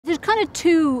kind of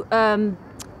two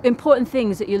important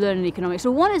things that you learn in economics.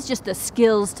 So one is just the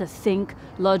skills to think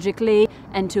logically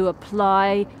and to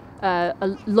apply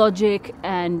a logic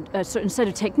and a certain set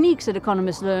of techniques that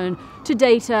economists learn to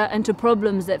data and to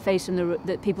problems that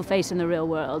people face in the real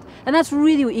world. And that's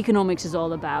really what economics is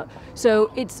all about.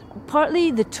 So it's partly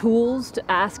the tools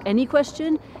to ask any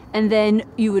question, and then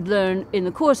you would learn in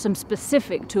the course some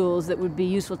specific tools that would be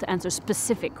useful to answer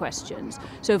specific questions.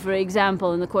 So for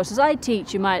example, in the courses I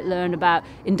teach, you might learn about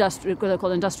what they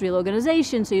call industrial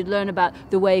organization. So you'd learn about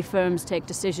the way firms take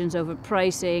decisions over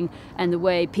pricing and the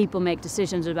way people make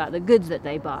decisions about the goods that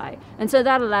they buy. And so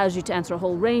that allows you to answer a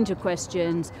whole range of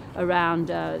questions around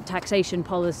taxation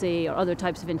policy or other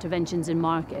types of interventions in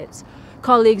markets.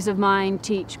 Colleagues of mine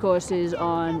teach courses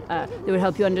on, they would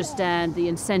help you understand the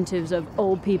incentives of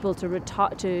old people to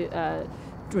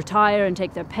retire and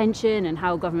take their pension and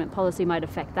how government policy might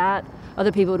affect that.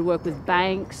 Other people would work with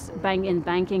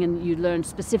banking, and you'd learn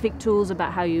specific tools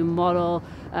about how you model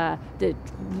the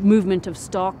movement of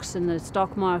stocks in the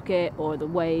stock market or the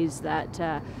ways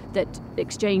that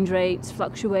exchange rates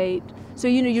fluctuate. So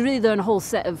you really learn a whole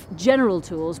set of general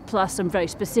tools plus some very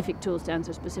specific tools to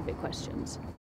answer specific questions.